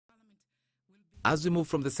As we move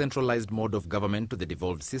from the centralized mode of government to the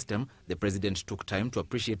devolved system, the president took time to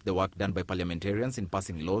appreciate the work done by parliamentarians in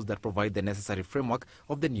passing laws that provide the necessary framework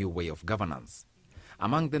of the new way of governance.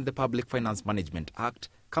 Among them the Public Finance Management Act,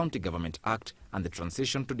 County Government Act and the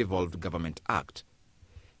Transition to Devolved Government Act.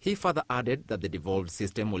 He further added that the devolved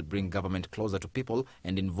system will bring government closer to people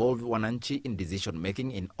and involve wananchi in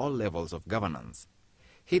decision-making in all levels of governance.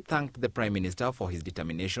 He thanked the Prime Minister for his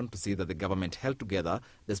determination to see that the government held together,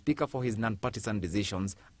 the Speaker for his non-partisan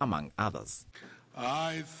decisions, among others.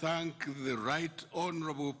 I thank the Right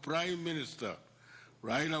Honourable Prime Minister,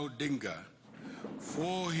 Raila Odinga,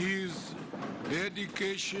 for his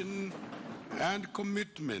dedication and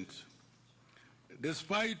commitment.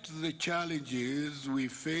 Despite the challenges we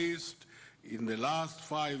faced in the last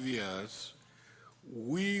 5 years,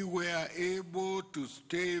 we were able to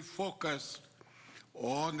stay focused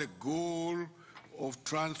on the goal of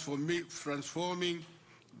transforming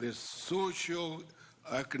the social,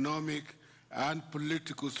 economic and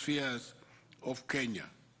political spheres of Kenya.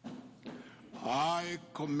 I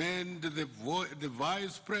commend the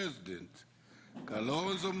Vice President,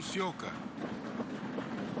 Kalonzo Musyoka,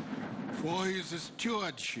 for his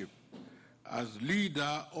stewardship as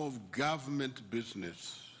leader of government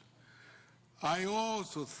business. I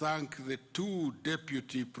also thank the two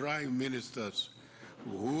Deputy Prime Ministers,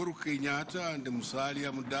 Uhuru Kenyatta and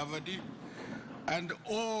Musalia Mudavadi, and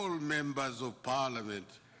all members of Parliament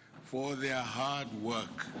for their hard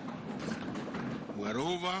work.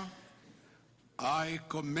 Moreover, I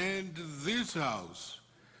commend this House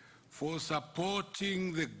for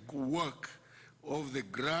supporting the work of the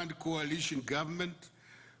Grand Coalition government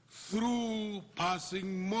through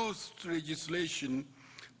passing most legislation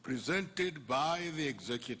presented by the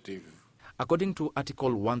executive. According to Article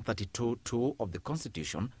 132(2) of the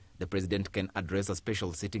Constitution, the President can address a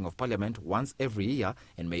special sitting of Parliament once every year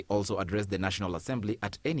and may also address the National Assembly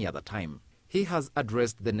at any other time. He has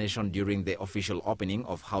addressed the nation during the official opening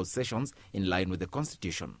of House sessions in line with the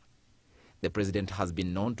Constitution. The President has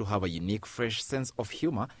been known to have a unique, fresh sense of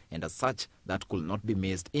humor, and as such, that could not be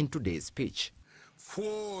missed in today's speech.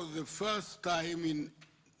 For the first time in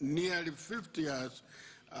nearly 50 years,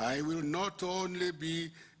 I will not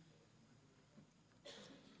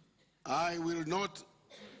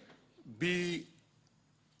be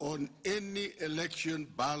on any election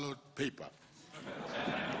ballot paper.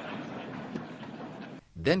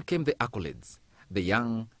 Then came the accolades. The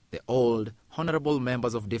young, the old, honorable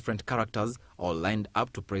members of different characters all lined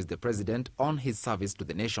up to praise the President on his service to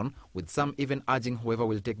the nation, with some even urging whoever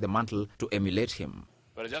will take the mantle to emulate him.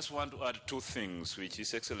 But I just want to add two things which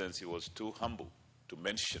His Excellency was too humble to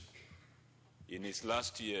mention in his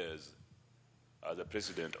last years as the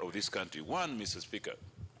President of this country. One, Mr. Speaker,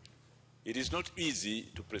 it is not easy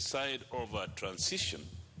to preside over a transition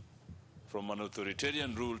from an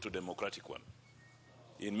authoritarian rule to democratic one.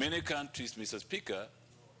 In many countries, Mr. Speaker,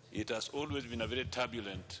 it has always been a very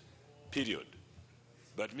turbulent period.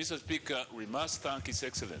 But, Mr. Speaker, we must thank His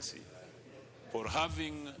Excellency for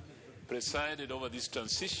having presided over this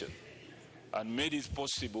transition and made it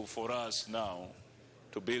possible for us now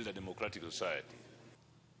to build a democratic society.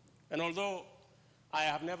 And although I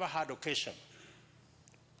have never had occasion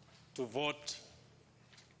to vote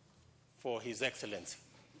for His Excellency,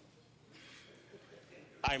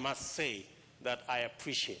 I must say that I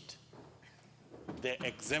appreciate the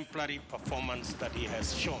exemplary performance that he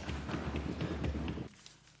has shown.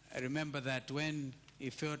 I remember that when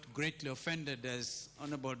he felt greatly offended, as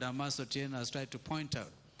Honorable Damaso Otieno has tried to point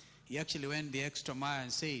out, he actually went the extra mile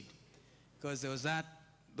and said, because there was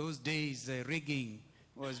those days rigging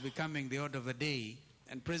was becoming the order of the day,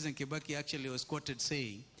 and President Kibaki actually was quoted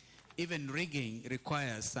saying, even rigging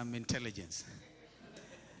requires some intelligence.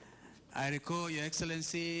 I recall, Your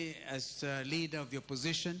Excellency, as leader of the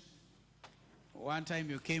opposition, one time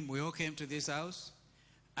we all came to this house,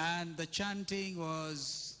 and the chanting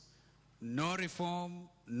was, no reform,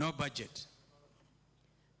 no budget.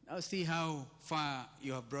 Now see how far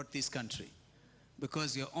you have brought this country,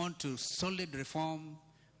 because you're on to solid reform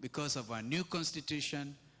because of our new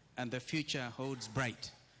constitution, and the future holds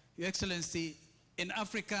bright. Your Excellency, in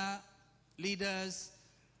Africa, leaders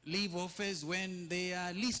leave office when they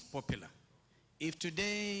are least popular. If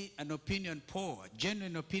today an opinion poll, a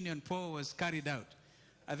genuine opinion poll was carried out,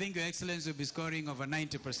 I think Your Excellency will be scoring over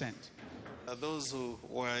 90%. Those who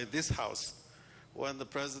were in this house when the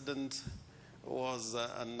President was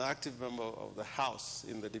an active member of the House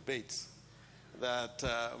in the debates, that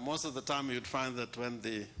most of the time you'd find that when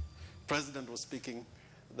the President was speaking,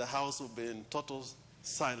 the House would be in total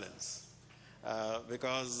silence.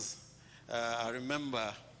 Because I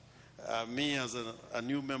remember me as a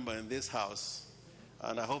new member in this House,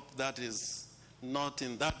 And I hope that is not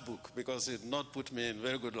in that book, because it did not put me in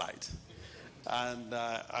very good light. And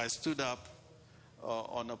I stood up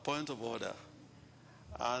on a point of order.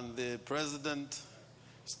 And the president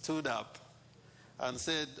stood up and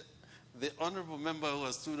said, the honorable member who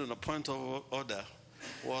has stood on a point of order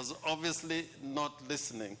was obviously not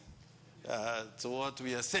listening to what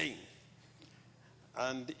we are saying.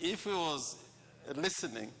 And if he was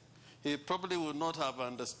listening, he probably would not have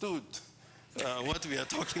understood what we are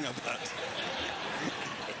talking about.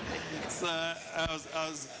 So I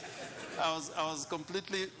was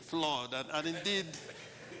completely flawed. And indeed,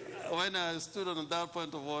 when I stood on that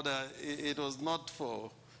point of order, it was not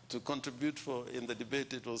to contribute in the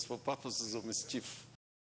debate, it was for purposes of mischief.